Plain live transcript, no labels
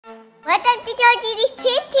have to go to this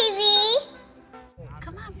Kid TV.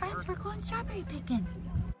 Come on, friends, we're going strawberry picking.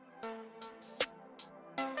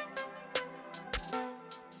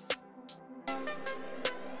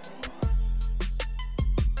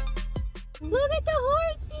 Look at the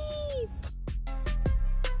horsies!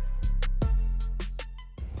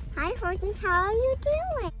 Hi, horses. How are you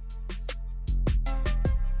doing?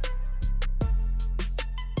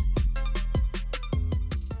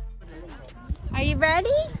 Are you ready?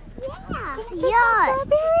 Yeah.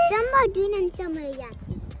 Some are green and some are yellow.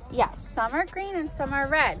 Yes, some are green and some are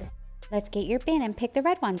red. Let's get your bin and pick the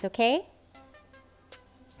red ones, okay?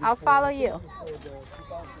 I'll follow you.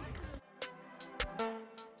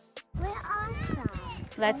 Where are some?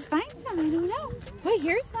 Let's find some. I don't know. Wait,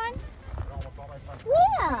 here's one.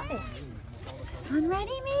 Where? Is this one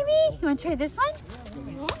ready, maybe? You want to try this one?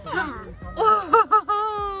 Yeah.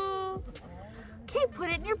 Oh. Okay, put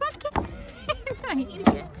it in your bucket. I need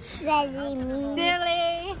it. Silly me.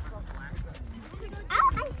 Silly. Oh,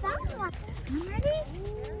 I found one. Is this one ready?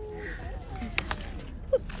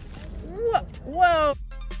 Whoa. Whoa.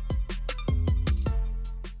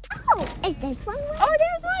 Oh, is this one ready? Oh,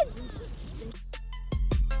 there's one.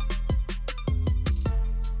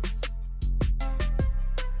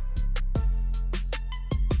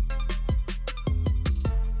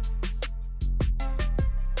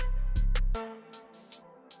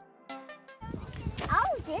 Oh,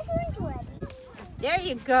 this one's ready. There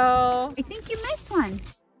you go. I think you missed one.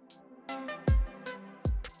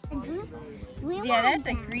 Green Yeah, one. that's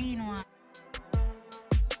a green one.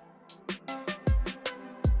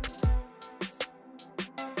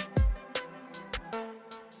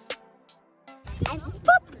 And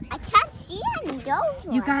boop, I can't see any of those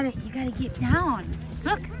You ones. gotta get down.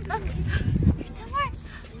 Look. There's some more.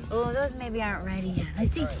 Oh, those maybe aren't ready yet.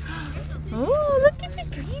 Let's see. Oh, look at the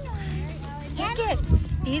green ones. Look at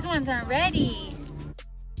these ones aren't ready.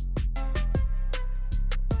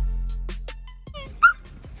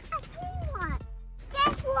 I see one.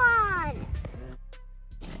 This one.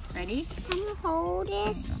 Ready? Can you hold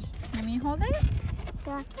this? Let me hold it.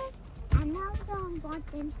 I'm not going to want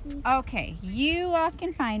them to. Okay, you walk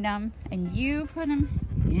and find them, and you put them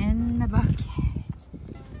in the bucket.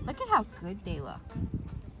 Look at how good they look.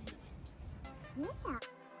 Yeah.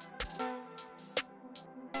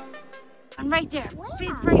 One right there. Where?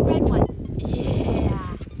 Big, bright red one.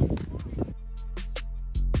 Yeah.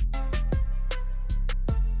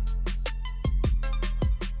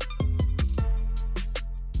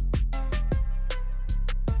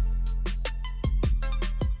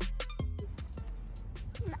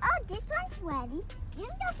 Oh, this one's ready. You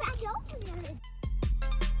know that's over there.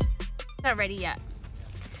 Not ready yet.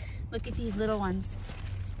 Look at these little ones.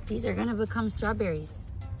 These are gonna become strawberries.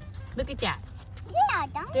 Look at that. Yeah,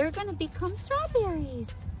 don't. They're gonna become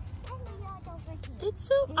strawberries. It's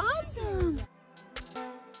so awesome.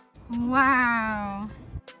 Wow.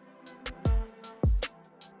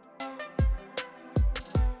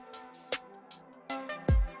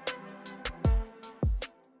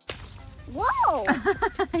 Whoa!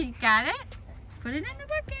 You got it? Put it in the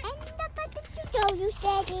bucket. In the bucket you go, you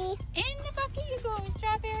steady. In the bucket you go,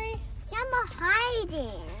 strawberry. Some are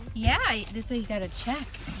hiding. Yeah, that's what you gotta check.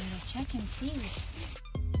 You gotta check and see.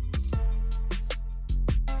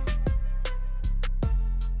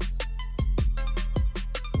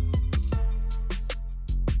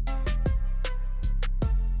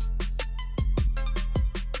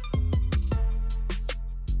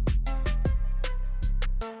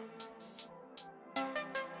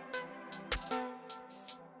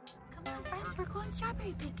 Come on, friends, we're going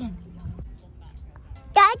strawberry picking.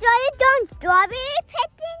 That's why you done strawberry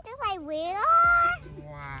picking just like we are.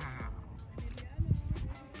 Wow.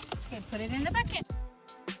 Okay, put it in the bucket.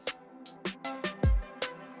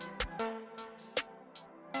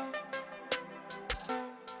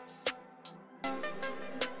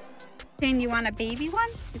 Saying you want a baby one?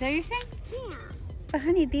 Is that what you're saying? Yeah. But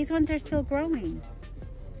honey, these ones are still growing.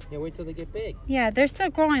 Yeah, wait till they get big. Yeah, they're still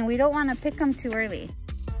growing. We don't want to pick them too early.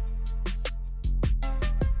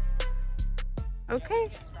 Okay.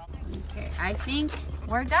 Okay, I think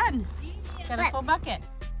we're done. Got a full bucket.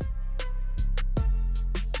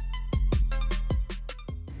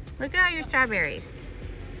 Look at all your strawberries.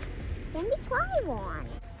 Let me try one.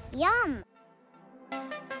 Yum.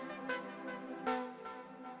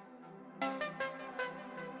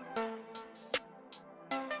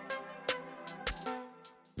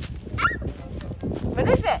 What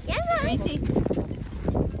is it? Let me see.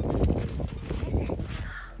 What is it?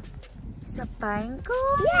 It's a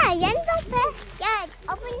pinecone? Yeah, yeah,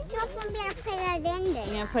 open it up and put it in there.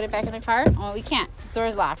 You gonna put it back in the car? Oh, we can't. The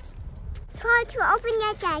door's locked. try to open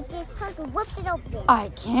it like this. Try to whip it open. I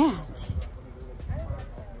can't.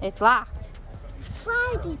 It's locked.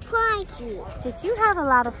 Try to. Did you have a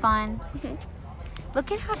lot of fun?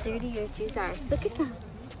 Look at how dirty your shoes are. Look at them.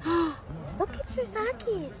 Look at your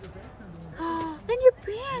sockies. And your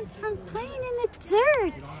pants from playing in the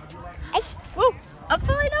dirt. Whoa, I'm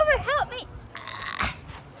falling over. Help me.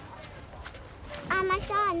 I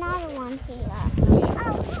saw another one here.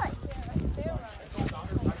 Oh, look.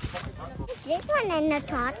 This one in the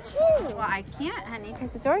top too. Well, I can't, honey,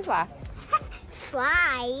 because the door's locked.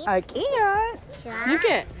 Try. I can't. Try. Look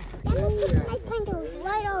it. Let me put my pencils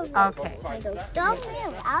right over. Okay. Don't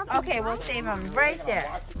move. Okay, we'll save them right there.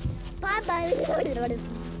 Bye-bye.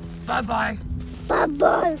 Bye-bye.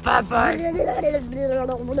 Bye-bye. Bye-bye. All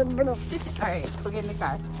right, we'll get in the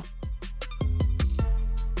car.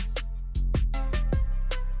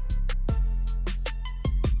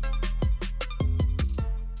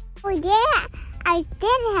 Oh, yeah. I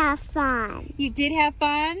did have fun. You did have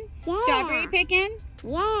fun? Yeah. Strawberry picking?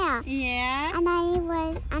 Yeah. Yeah. And I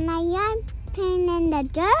jumping in the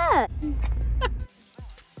dirt.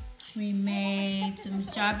 We made some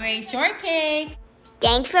strawberry shortcake.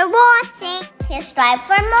 Thanks for watching. Subscribe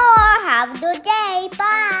for more. Have a good day.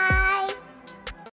 Bye.